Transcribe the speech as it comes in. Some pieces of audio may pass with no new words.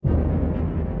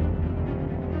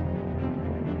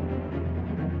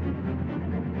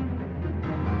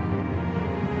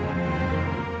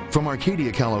From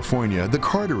Arcadia, California, the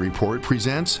Carter Report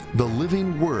presents the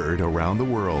living word around the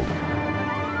world.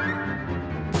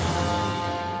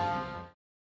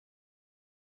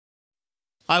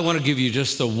 I want to give you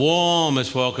just the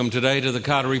warmest welcome today to the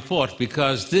Carter Report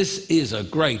because this is a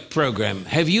great program.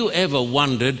 Have you ever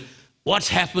wondered what's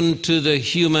happened to the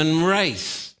human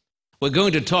race? We're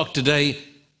going to talk today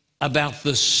about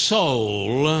the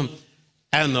soul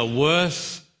and the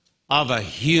worth of a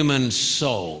human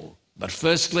soul. But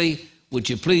firstly, would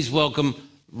you please welcome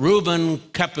Ruben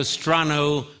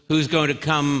Capistrano, who's going to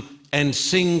come and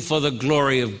sing for the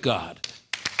glory of God.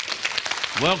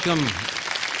 Welcome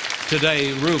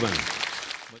today, Ruben.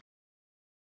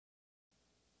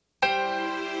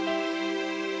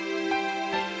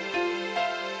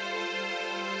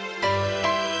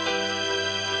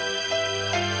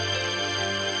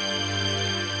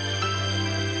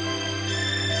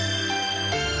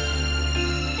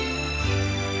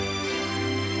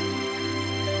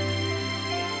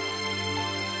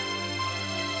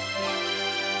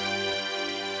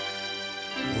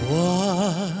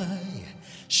 Why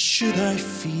should I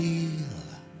feel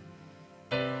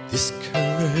discouraged?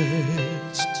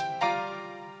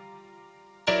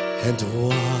 And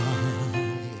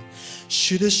why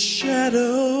should the shadows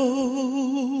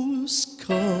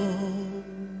come?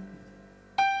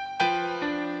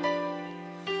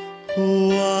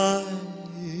 Why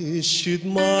should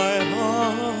my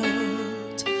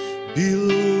heart be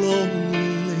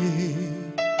lonely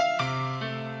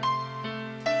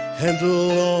and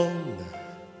long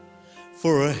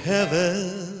for a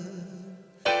heaven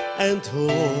and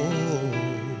home?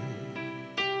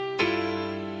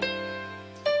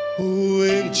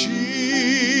 When Jesus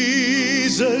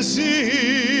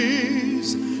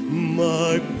is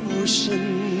my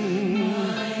portion,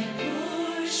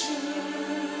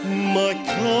 my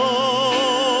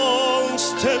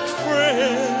constant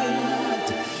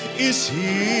friend is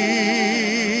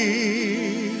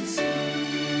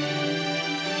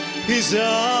His eyes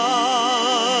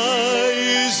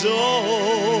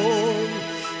on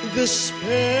the sparrow,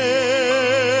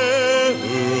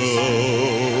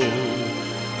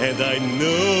 and I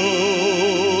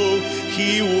know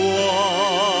He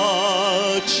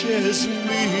watches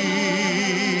me,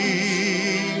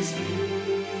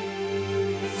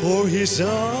 for His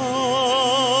eyes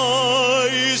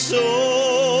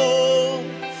on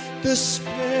the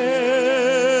sparrow,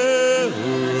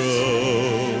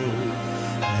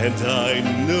 and I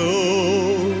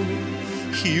know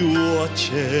He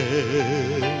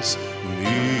watches me.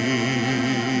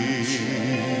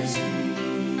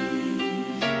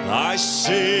 I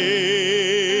sing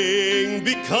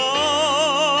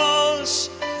because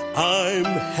I'm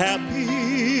happy.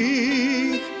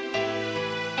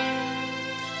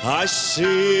 I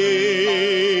sing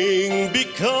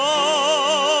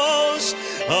because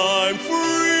I'm free.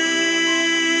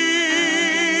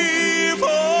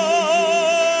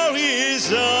 For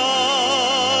His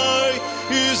eye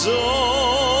is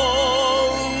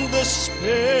on the sparrow,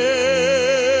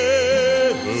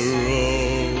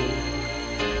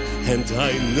 and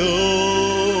I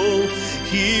know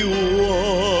He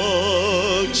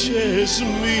watches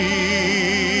me.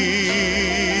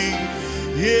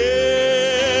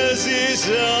 Yes, His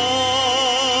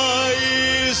eye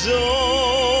is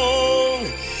on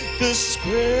the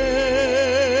sparrow,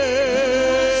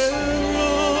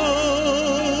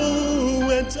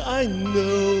 and I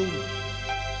know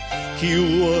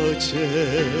He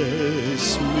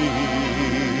watches me.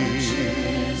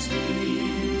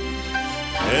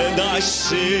 And I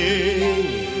sing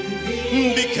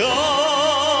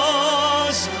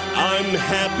because I'm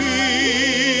happy.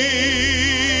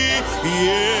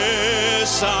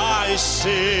 Yes, I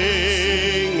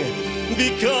sing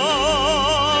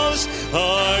because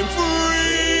I'm free.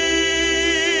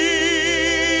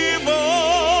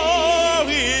 For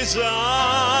His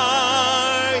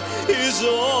eye is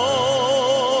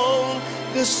on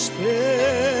the sparrow,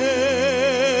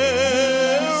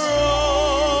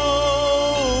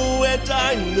 and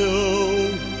I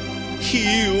know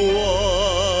He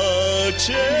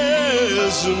watches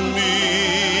me.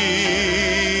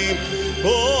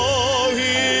 Oh,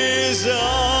 His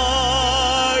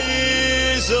eye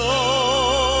is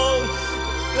on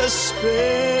the sparrow,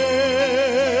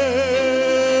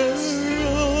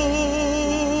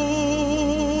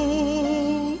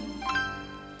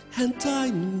 and I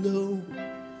know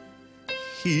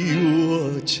He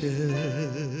watches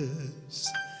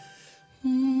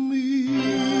me.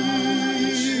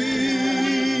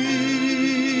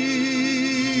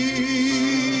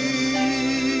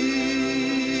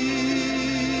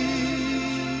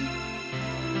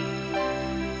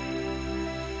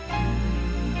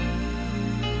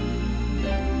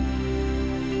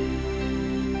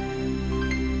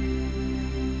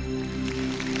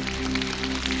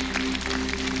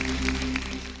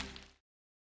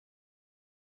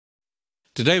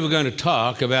 Today we're going to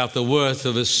talk about the worth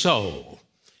of a soul.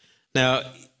 Now,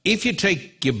 if you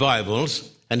take your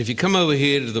Bibles, and if you come over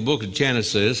here to the book of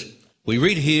Genesis, we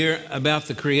read here about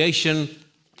the creation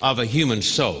of a human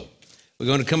soul. We're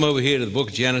going to come over here to the book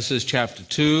of Genesis, chapter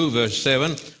 2, verse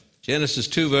 7. Genesis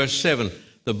 2, verse 7,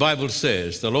 the Bible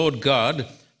says, "The Lord God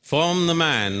formed the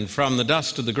man from the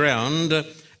dust of the ground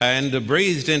and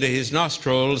breathed into his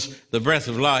nostrils the breath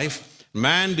of life.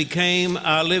 Man became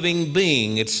a living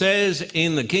being." It says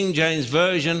in the King James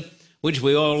Version, which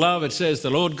we all love, it says, "The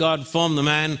Lord God formed the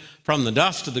man from the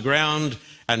dust of the ground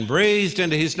and breathed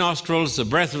into his nostrils the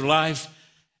breath of life,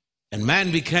 and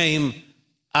man became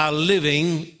a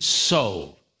living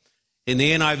soul." In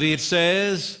the NIV it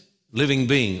says, living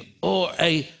being, or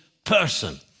a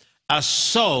person. A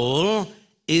soul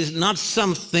is not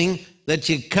something that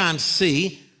you can't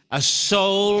see. A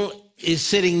soul is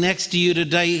sitting next to you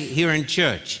today here in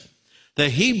church. The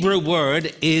Hebrew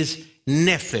word is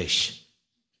nephesh.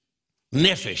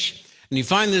 Nephesh. And you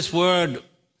find this word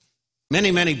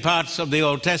many parts of the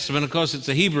Old Testament. Of course, it's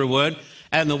a Hebrew word,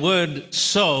 and the word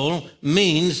soul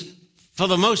means, for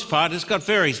the most part, it's got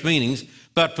various meanings,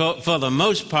 but for the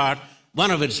most part,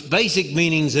 one of its basic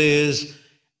meanings is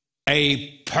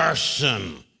a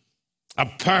person. A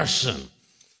person.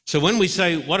 So when we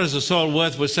say, what is a soul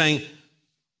worth? We're saying,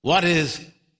 what is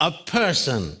a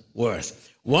person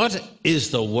worth? What is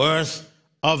the worth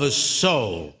of a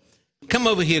soul? Come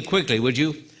over here quickly, would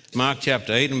you? Mark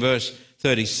chapter 8 and verse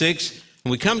 36.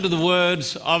 And we come to the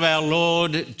words of our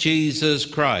Lord Jesus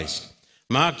Christ.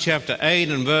 Mark chapter 8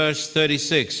 and verse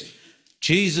 36.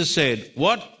 Jesus said,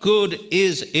 "What good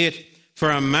is it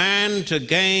for a man to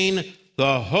gain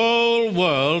the whole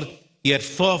world, yet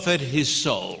forfeit his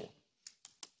soul?"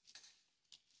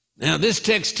 Now, this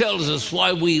text tells us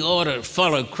why we ought to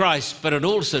follow Christ, but it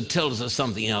also tells us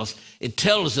something else. It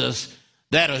tells us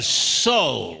that a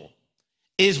soul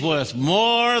is worth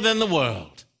more than the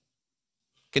world.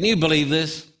 Can you believe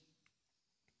this?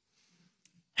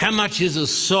 How much is a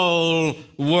soul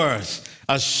worth?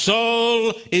 A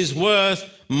soul is worth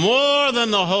more than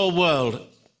the whole world.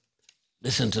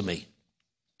 Listen to me.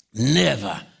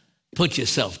 Never put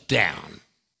yourself down.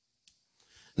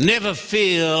 Never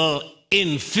feel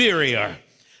inferior.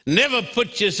 Never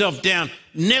put yourself down.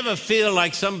 Never feel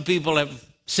like some people have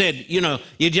said,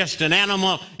 you're just an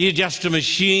animal, you're just a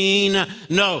machine.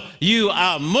 No, you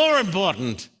are more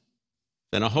important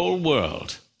than a whole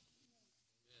world.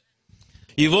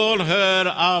 You've all heard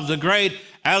of the great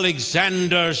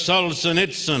Alexander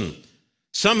Solzhenitsyn.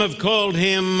 Some have called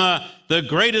him the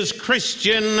greatest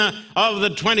Christian of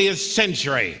the 20th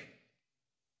century.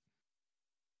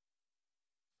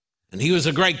 And he was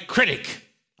a great critic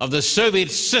of the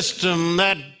Soviet system,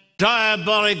 that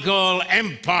diabolical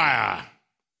empire.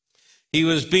 He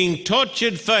was being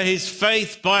tortured for his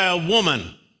faith by a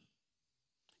woman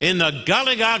in the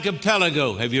Gulag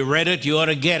Archipelago. Have you read it? You ought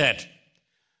to get it.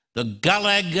 The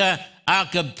Gulag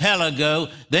Archipelago.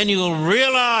 Then you'll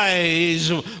realize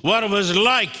what it was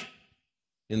like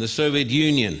in the Soviet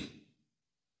Union.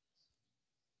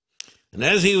 And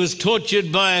as he was tortured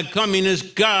by a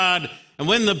communist guard, and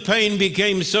when the pain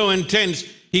became so intense,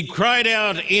 he cried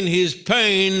out in his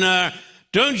pain,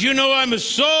 "Don't you know I'm a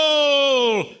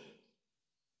soul?"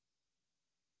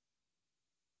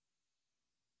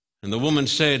 And the woman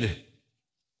said,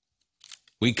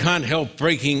 "We can't help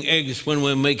breaking eggs when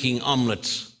we're making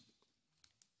omelets."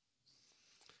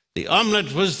 The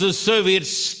omelet was the Soviet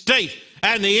state,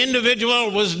 and the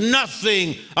individual was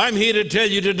nothing. I'm here to tell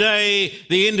you today,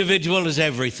 the individual is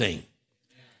everything.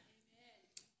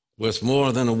 Worth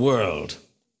more than a world.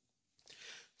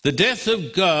 The death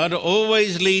of God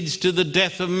always leads to the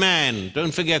death of man.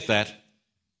 Don't forget that.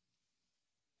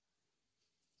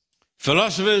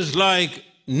 Philosophers like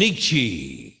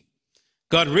Nietzsche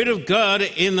got rid of God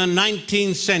in the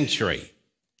 19th century,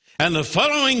 and the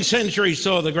following century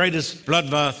saw the greatest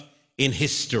bloodbath in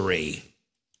history.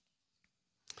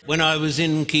 When I was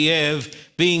in Kiev,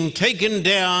 being taken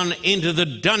down into the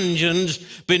dungeons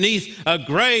beneath a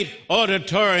great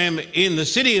auditorium in the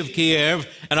city of Kiev,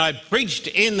 and I preached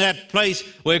in that place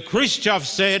where Khrushchev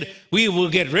said, "We will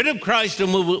get rid of Christ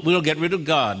and we'll get rid of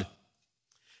God."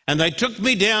 And they took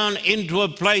me down into a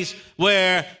place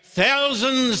where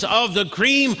thousands of the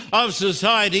cream of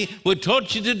society were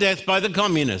tortured to death by the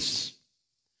communists.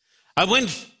 I went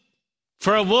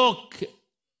for a walk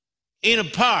in a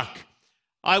park.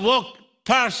 I walked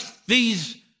past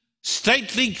these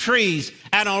stately trees,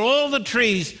 and on all the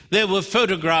trees there were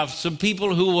photographs of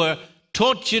people who were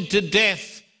tortured to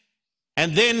death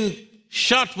and then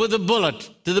shot with a bullet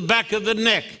to the back of the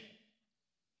neck.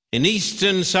 In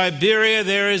eastern Siberia,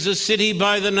 there is a city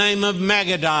by the name of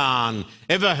Magadan.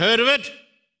 Ever heard of it?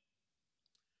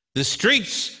 The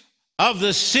streets of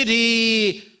the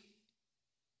city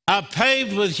are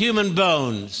paved with human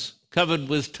bones, covered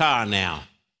with tar now.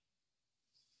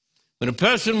 When a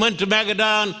person went to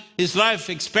Magadan, his life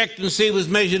expectancy was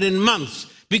measured in months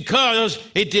because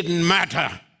it didn't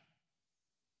matter.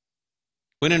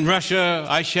 When in Russia,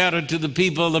 I shouted to the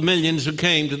people, the millions who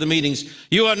came to the meetings,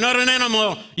 "You are not an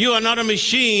animal, you are not a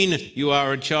machine, you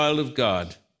are a child of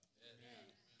God."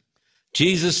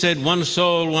 Jesus said one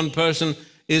soul, one person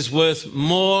is worth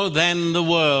more than the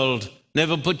world.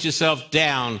 Never put yourself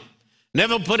down.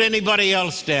 Never put anybody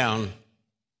else down.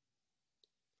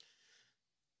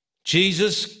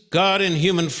 Jesus, God in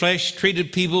human flesh,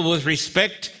 treated people with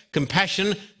respect,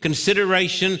 compassion,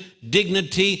 consideration,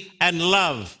 dignity, and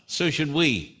love. So should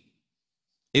we,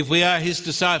 if we are his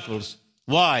disciples.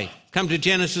 Why? Come to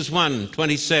Genesis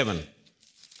 1:27.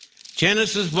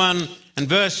 Genesis 1 and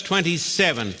verse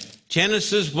 27.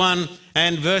 Genesis 1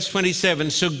 and verse 27.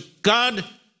 So God,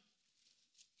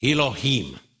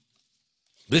 Elohim.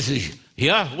 This is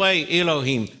Yahweh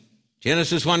Elohim.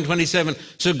 Genesis 1:27.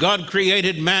 So God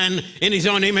created man in his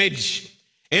own image.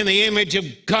 In the image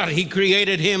of God, he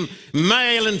created him.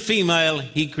 Male and female,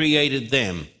 he created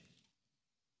them.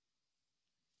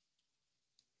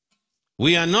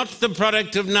 We are not the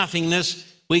product of nothingness.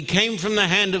 We came from the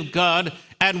hand of God,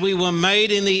 and we were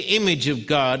made in the image of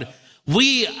God.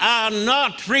 We are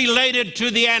not related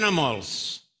to the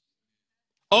animals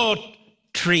or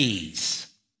trees.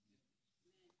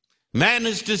 Man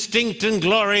is distinct and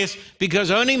glorious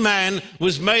because only man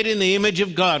was made in the image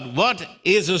of God. What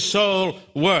is a soul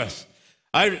worth?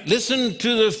 I listened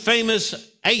to the famous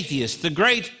atheist, the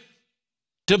great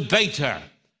debater,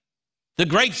 the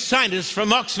great scientist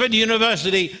from Oxford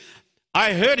University.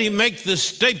 I heard him make the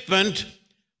statement,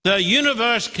 the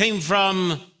universe came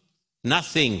from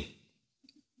nothing.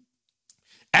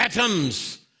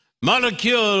 Atoms,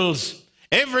 molecules,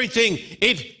 everything,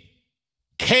 it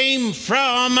came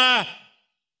from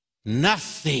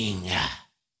nothing.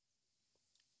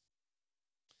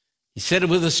 He said it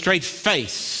with a straight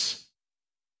face.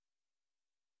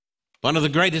 One of the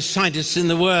greatest scientists in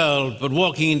the world, but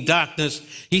walking in darkness,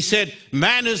 he said,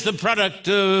 man is the product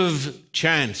of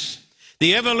chance.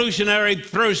 The evolutionary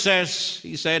process,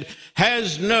 he said,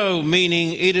 has no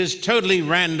meaning. It is totally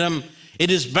random.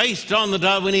 It is based on the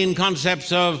Darwinian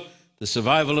concepts of the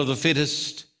survival of the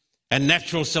fittest and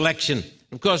natural selection.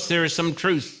 Of course, there is some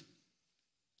truth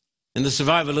in the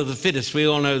survival of the fittest. We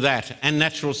all know that, and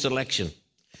natural selection.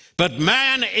 But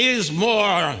man is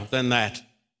more than that.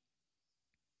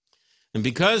 And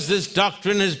because this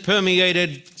doctrine has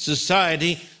permeated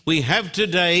society, we have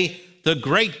today the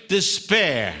great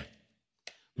despair.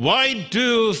 Why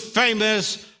do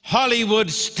famous Hollywood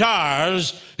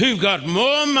stars who've got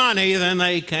more money than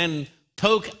they can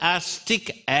poke a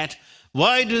stick at,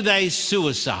 why do they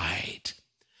suicide?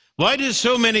 Why do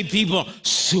so many people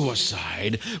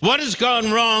suicide? What has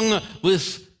gone wrong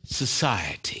with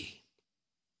society?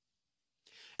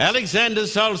 Alexander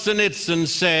Solzhenitsyn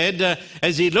said,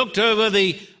 as he looked over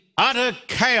the utter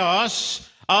chaos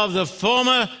of the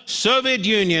former Soviet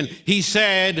Union, he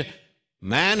said,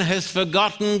 man has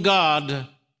forgotten God,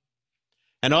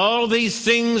 and all these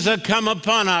things have come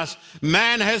upon us.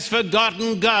 Man has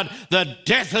forgotten God. The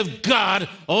death of God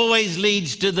always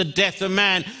leads to the death of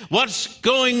man. What's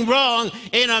going wrong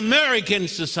in American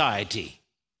society?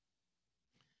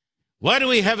 Why do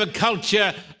we have a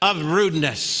culture of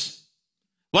rudeness?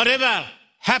 Whatever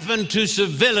happened to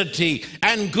civility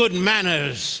and good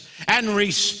manners and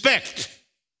respect?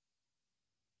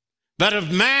 But if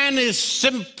man is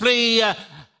simply a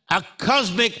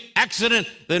cosmic accident,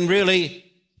 then really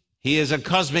he is a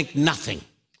cosmic nothing.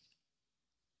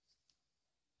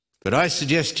 But I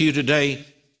suggest to you today,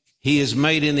 he is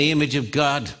made in the image of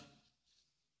God,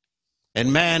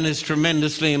 and man is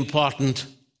tremendously important.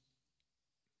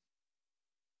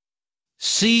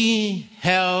 See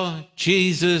how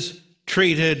Jesus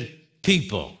treated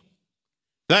people.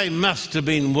 They must have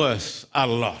been worth a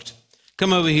lot.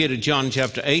 Come over here to John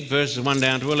chapter 8, verses 1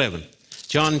 down to 11.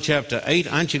 John chapter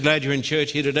 8. Aren't you glad you're in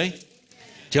church here today?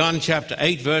 John chapter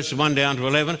 8, verses 1 down to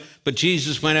 11. But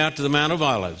Jesus went out to the Mount of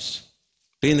Olives.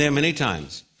 Been there many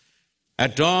times.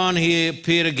 At dawn he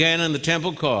appeared again in the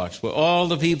temple courts, where all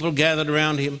the people gathered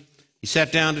around him. He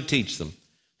sat down to teach them.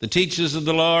 The teachers of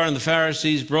the law and the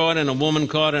Pharisees brought in a woman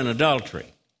caught in adultery.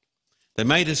 They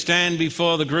made her stand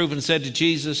before the group and said to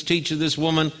Jesus, "Teacher, this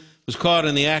woman was caught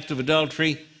in the act of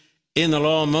adultery. In the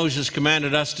law, Moses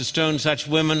commanded us to stone such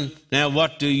women. Now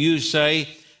what do you say?"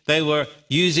 they were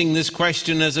using this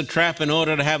question as a trap in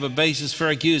order to have a basis for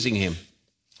accusing him.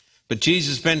 But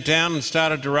Jesus bent down and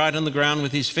started to write on the ground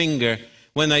with his finger.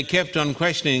 When they kept on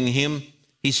questioning him,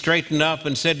 he straightened up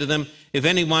and said to them, "If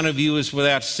any one of you is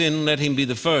without sin, let him be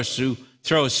the first to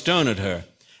throw a stone at her."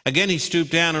 Again he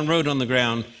stooped down and wrote on the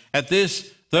ground. At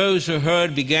this, those who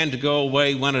heard began to go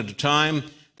away one at a time,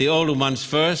 the older ones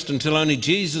first, until only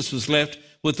Jesus was left,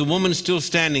 with the woman still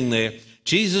standing there.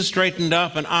 Jesus straightened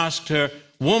up and asked her,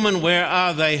 "Woman, where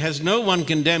are they? Has no one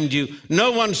condemned you?" "No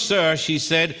one, sir," she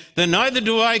said. "Then neither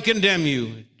do I condemn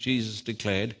you," Jesus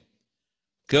declared.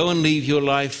 "Go and leave your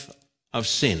life of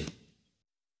sin."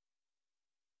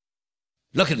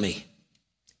 Look at me.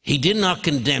 He did not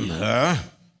condemn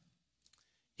her.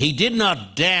 He did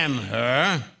not damn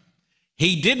her.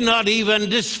 He did not even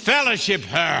disfellowship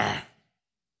her.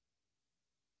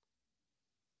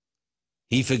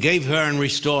 He forgave her and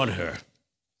restored her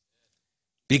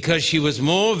because she was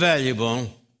more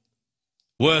valuable,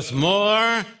 worth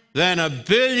more than 1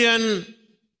 billion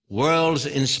worlds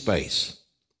in space.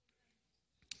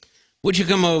 Would you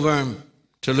come over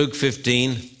to Luke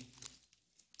 15?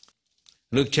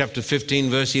 Luke chapter 15,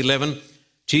 verse 11.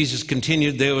 Jesus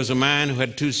continued, "There was a man who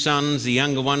had 2 sons. The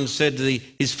younger one said to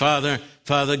his father,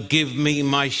 'Father, give me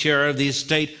my share of the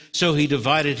estate.' So he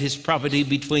divided his property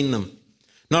between them.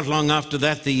 Not long after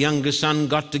that, the younger son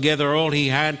got together all he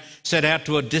had, set out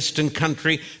to a distant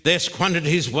country. There squandered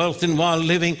his wealth in wild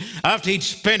living. After he'd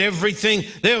spent everything,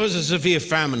 there was a severe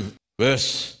famine."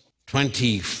 Verse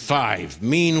 25.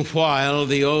 "Meanwhile,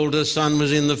 the older son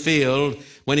was in the field.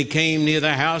 When he came near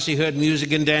the house, he heard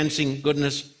music and dancing."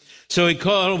 Goodness. So he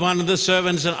called one of the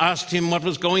servants and asked him what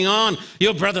was going on.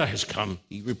 "Your brother has come,"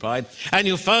 he replied, "and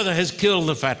your father has killed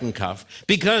the fattened calf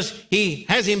because he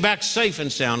has him back safe and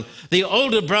sound." The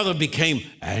older brother became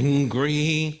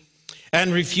angry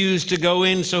and refused to go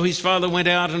in. So his father went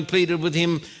out and pleaded with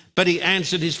him. But he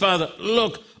answered his father,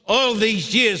 "Look, all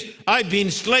these years I've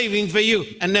been slaving for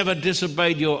you and never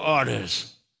disobeyed your orders.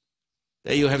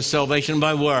 There you have salvation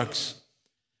by works.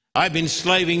 I've been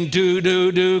slaving,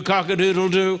 do,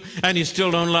 cock-a-doodle-doo, and you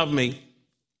still don't love me.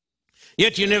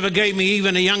 Yet you never gave me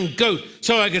even a young goat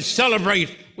so I could celebrate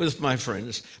with my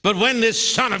friends. But when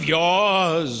this son of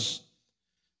yours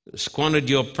who squandered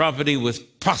your property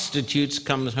with prostitutes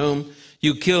comes home,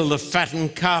 you kill the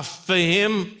fattened calf for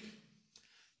him.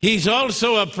 He's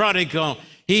also a prodigal.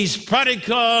 He's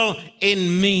prodigal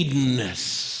in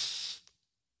meanness.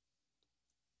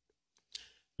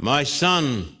 My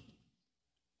son,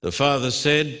 the father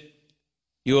said,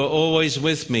 you are always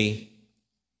with me.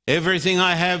 Everything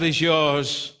I have is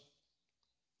yours.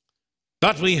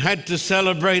 But we had to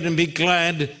celebrate and be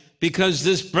glad because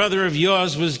this brother of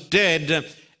yours was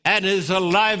dead and is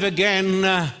alive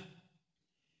again.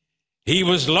 He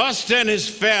was lost and is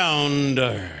found.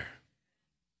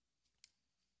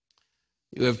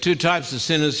 You have 2 types of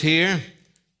sinners here.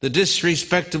 The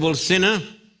disrespectable sinner.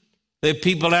 There are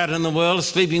people out in the world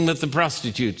sleeping with the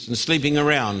prostitutes and sleeping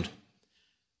around.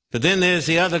 But then there's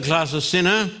the other class of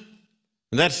sinner,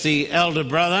 and that's the elder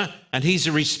brother, and he's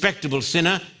a respectable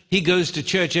sinner. He goes to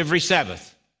church every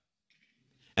Sabbath.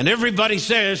 And everybody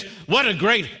says, what a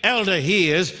great elder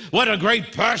he is, what a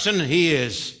great person he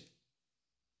is.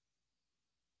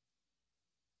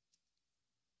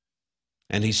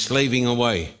 And he's slaving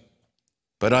away.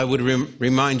 But I would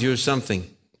remind you of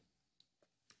something.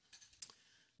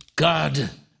 God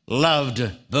loved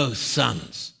both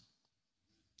sons.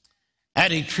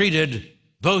 And he treated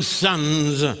both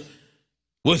sons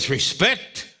with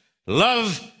respect,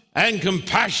 love, and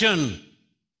compassion.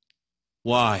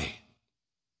 Why?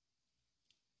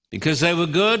 Because they were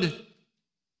good?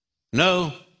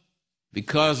 No,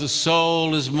 because the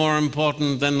soul is more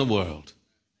important than the world.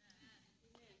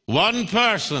 One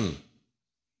person.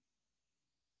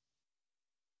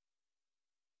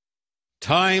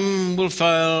 Time will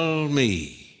fail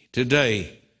me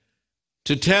today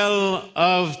to tell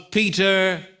of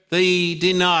Peter the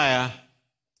denier,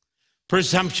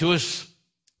 presumptuous,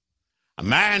 a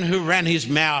man who ran his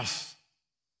mouth.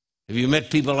 Have you met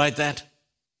people like that?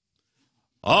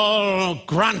 All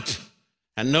grunt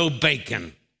and no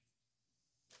bacon.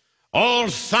 All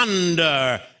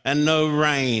thunder and no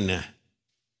rain.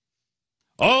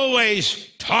 Always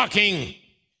talking,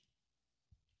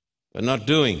 but not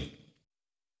doing.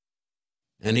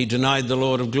 And he denied the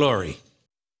Lord of glory.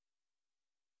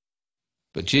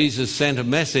 But Jesus sent a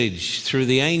message through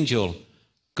the angel.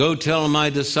 Go tell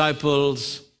my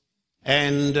disciples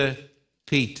and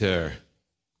Peter.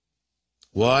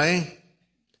 Why?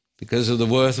 Because of the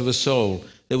worth of a soul.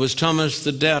 There was Thomas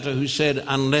the doubter who said,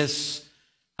 unless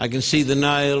I can see the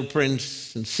nail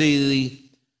prints and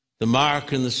see the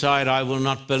mark in the side, I will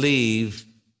not believe.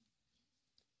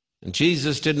 And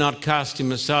Jesus did not cast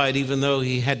him aside, even though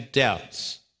he had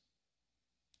doubts.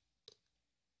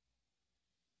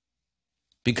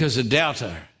 Because a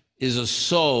doubter is a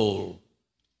soul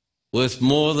worth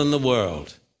more than the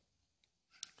world.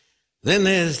 Then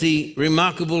there's the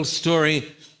remarkable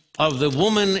story of the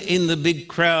woman in the big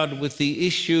crowd with the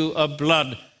issue of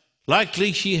blood.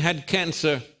 Likely she had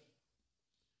cancer,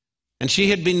 and she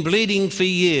had been bleeding for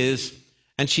years,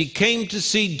 and she came to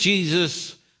see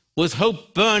Jesus with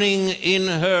hope burning in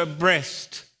her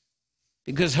breast,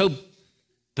 because hope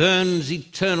burns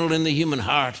eternal in the human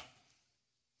heart.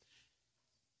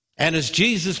 And as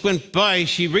Jesus went by,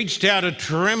 she reached out a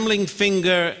trembling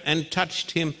finger and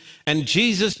touched him. And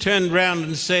Jesus turned round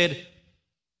and said,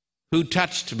 "Who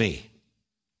touched me?"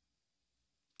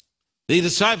 The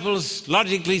disciples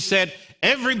logically said,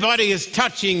 "Everybody is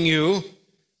touching you."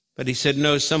 But he said,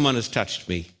 "No, someone has touched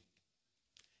me."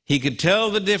 He could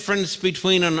tell the difference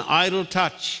between an idle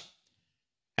touch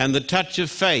and the touch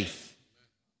of faith.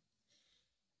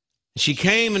 She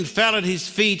came and fell at his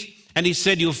feet, and he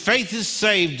said, "Your faith has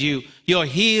saved you. You're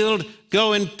healed.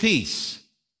 Go in peace."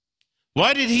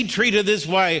 Why did he treat her this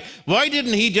way? Why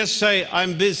didn't he just say,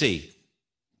 "I'm busy"?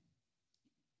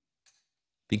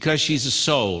 Because she's a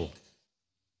soul.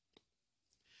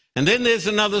 And then there's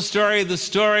another story, the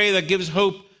story that gives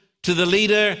hope to the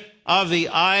leader of the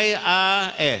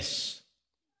IRS,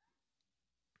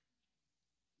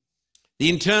 the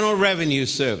Internal Revenue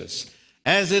Service,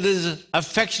 as it is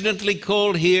affectionately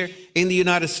called here in the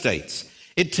United States.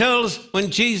 It tells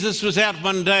when Jesus was out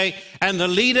one day and the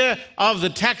leader of the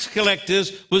tax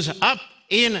collectors was up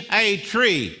in a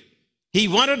tree. He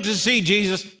wanted to see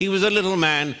Jesus. He was a little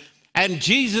man. And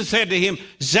Jesus said to him,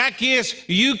 "Zacchaeus,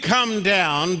 you come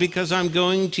down because I'm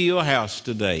going to your house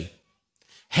today."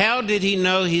 How did he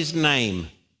know his name?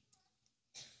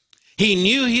 He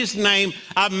knew his name.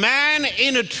 A man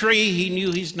in a tree, he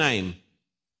knew his name.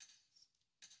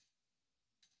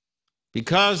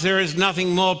 Because there is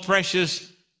nothing more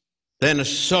precious than a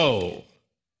soul.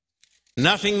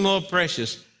 Nothing more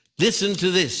precious. Listen to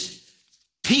this.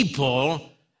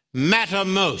 People matter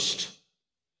most.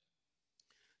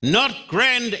 Not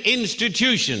grand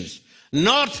institutions,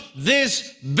 not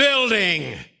this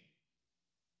building,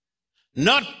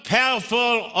 not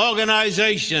powerful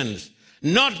organizations,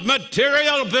 not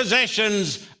material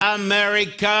possessions,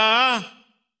 America,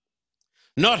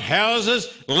 not houses,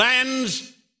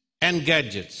 lands, and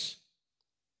gadgets.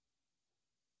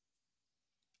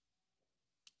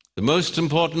 The most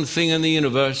important thing in the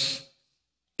universe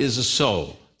is a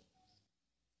soul.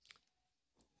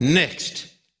 Next,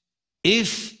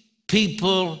 if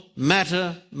people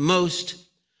matter most,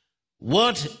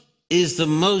 what is the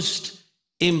most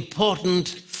important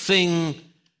thing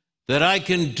that I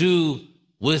can do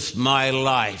with my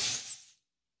life?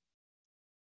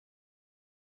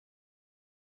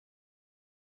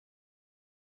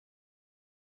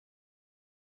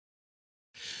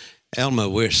 Elmer,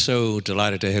 we're so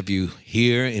delighted to have you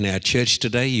here in our church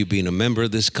today. You've been a member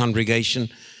of this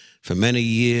congregation for many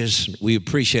years. We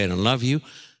appreciate and love you.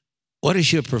 What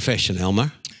is your profession,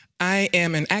 Elmer? I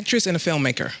am an actress and a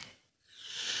filmmaker.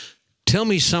 Tell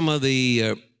me some of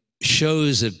the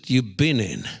shows that you've been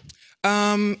in.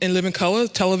 In Living Color,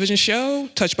 television show,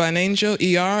 Touched by an Angel,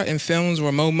 ER, and films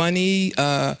were Mo Money,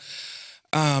 The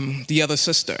Other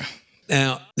Sister.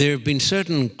 Now, there have been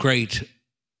certain great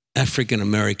African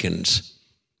Americans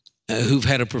who've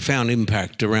had a profound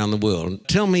impact around the world.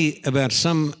 Tell me about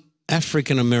some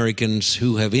African Americans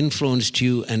who have influenced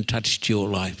you and touched your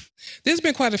life. There's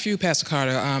been quite a few, Pastor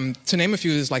Carter. To name a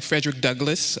few is like Frederick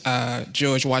Douglass,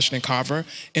 George Washington Carver,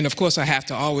 and of course I have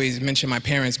to always mention my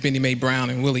parents, Bennie Mae Brown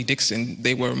and Willie Dixon.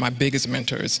 They were my biggest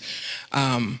mentors.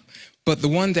 But the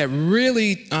one that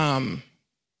really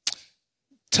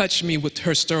touched me with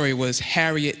her story was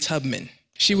Harriet Tubman.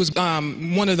 She was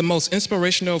one of the most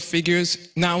inspirational figures,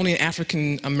 not only in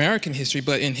African American history,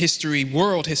 but in history,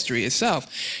 world history itself.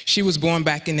 She was born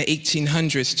back in the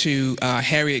 1800s to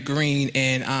Harriet Green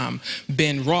and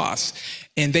Ben Ross.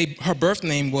 And her birth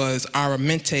name was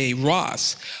Araminta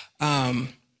Ross. And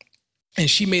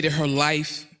she made it her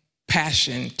life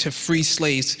passion to free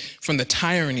slaves from the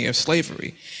tyranny of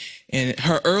slavery. In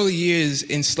her early years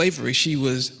in slavery, she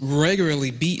was regularly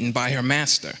beaten by her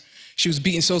master. She was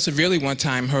beaten so severely one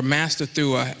time, her master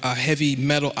threw a heavy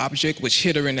metal object which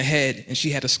hit her in the head, and she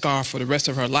had a scar for the rest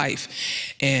of her life.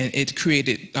 And it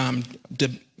created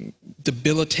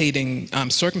debilitating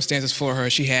circumstances for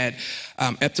her. She had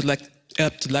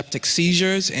epileptic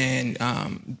seizures and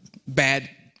bad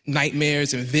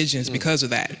nightmares and visions because of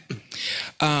that.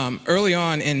 Early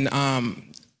on in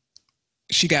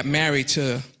she got married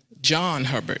to John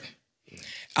Hubbard.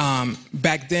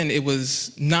 Back then, it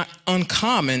was not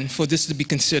uncommon for this to be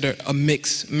considered a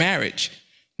mixed marriage.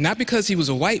 Not because he was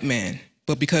a white man,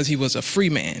 but because he was a free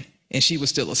man, and she was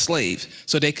still a slave.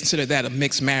 So they considered that a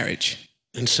mixed marriage.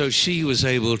 And so she was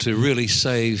able to really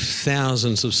save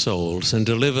thousands of souls and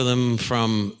deliver them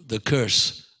from the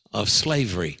curse of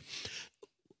slavery.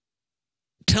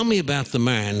 Tell me about the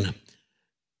man.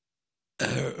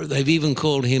 They've even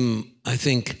called him, I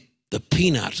think, the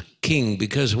Peanut King,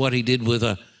 because what he did with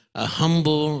a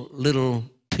humble little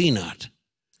peanut.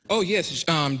 Oh, yes,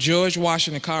 George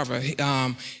Washington Carver,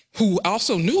 who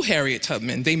also knew Harriet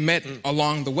Tubman. They met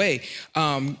along the way.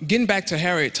 Getting back to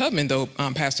Harriet Tubman, though,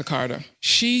 Pastor Carter,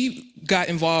 she got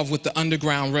involved with the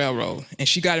Underground Railroad, and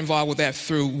she got involved with that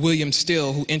through William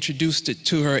Still, who introduced it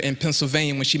to her in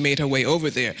Pennsylvania when she made her way over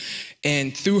there.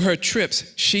 And through her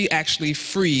trips, she actually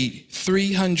freed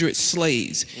 300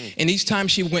 slaves. And each time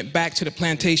she went back to the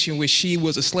plantation where she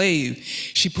was a slave,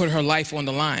 she put her life on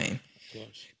the line.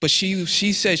 But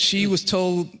she said she was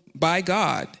told by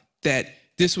God that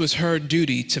this was her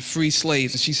duty to free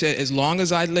slaves. And she said, as long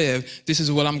as I live, this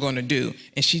is what I'm going to do.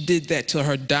 And she did that till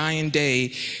her dying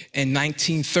day in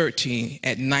 1913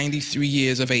 at 93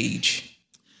 years of age.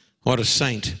 What a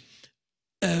saint.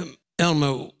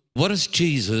 Elmer, what does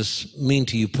Jesus mean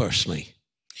to you personally?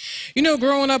 You know,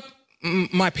 growing up,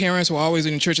 my parents were always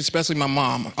in the church, especially my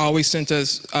mom, always sent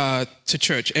us to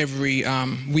church every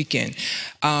weekend.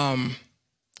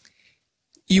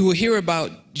 You will hear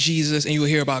about Jesus and you will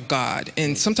hear about God.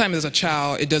 And sometimes as a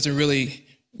child, it doesn't really,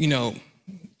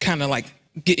 kind of like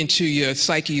get into your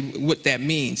psyche what that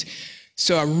means.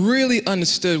 So I really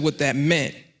understood what that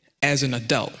meant as an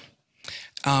adult.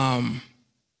 And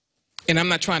I'm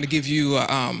not trying to give you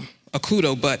a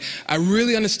kudo, but I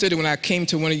really understood it when I came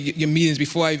to one of your meetings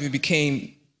before I even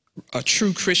became a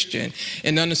true Christian,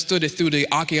 and understood it through the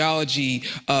archaeology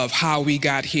of how we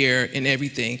got here and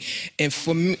everything. And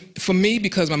for me,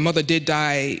 because my mother did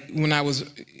die when I was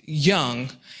young,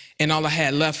 and all I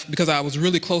had left, because I was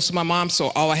really close to my mom,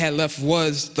 so all I had left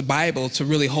was the Bible to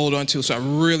really hold on to. So I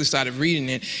really started reading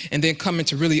it, and then coming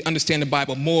to really understand the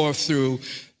Bible more through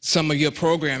some of your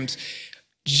programs.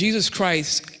 Jesus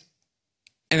Christ,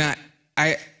 and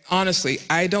I honestly,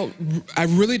 I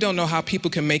really don't know how people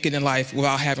can make it in life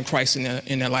without having Christ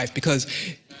in their life, because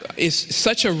it's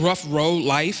such a rough road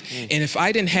life. And if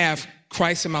I didn't have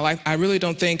Christ in my life, I really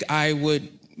don't think I would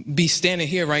be standing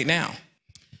here right now.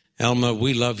 Elmer,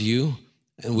 we love you,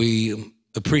 and we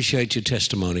appreciate your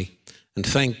testimony, and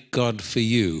thank God for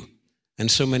you and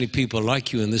so many people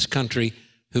like you in this country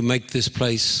who make this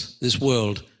place, this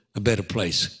world, a better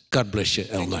place. God bless you,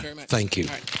 Elmer. Thank you very much. Thank you. All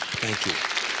right. Thank you.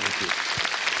 Thank you.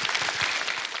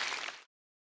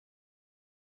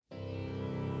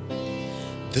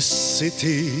 The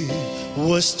city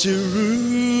was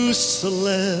Jerusalem.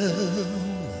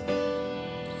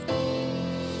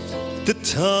 The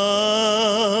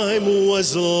time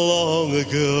was long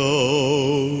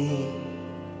ago.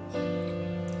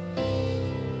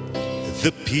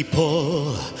 The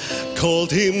people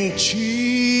called him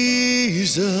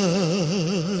Jesus.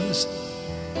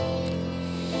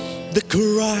 The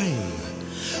crime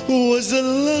was the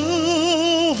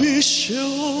love he showed,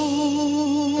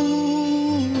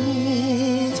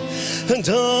 and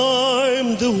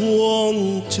I'm the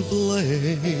one to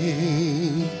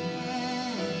blame.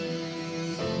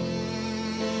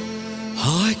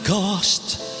 I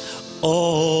caused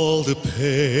all the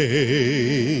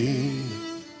pain.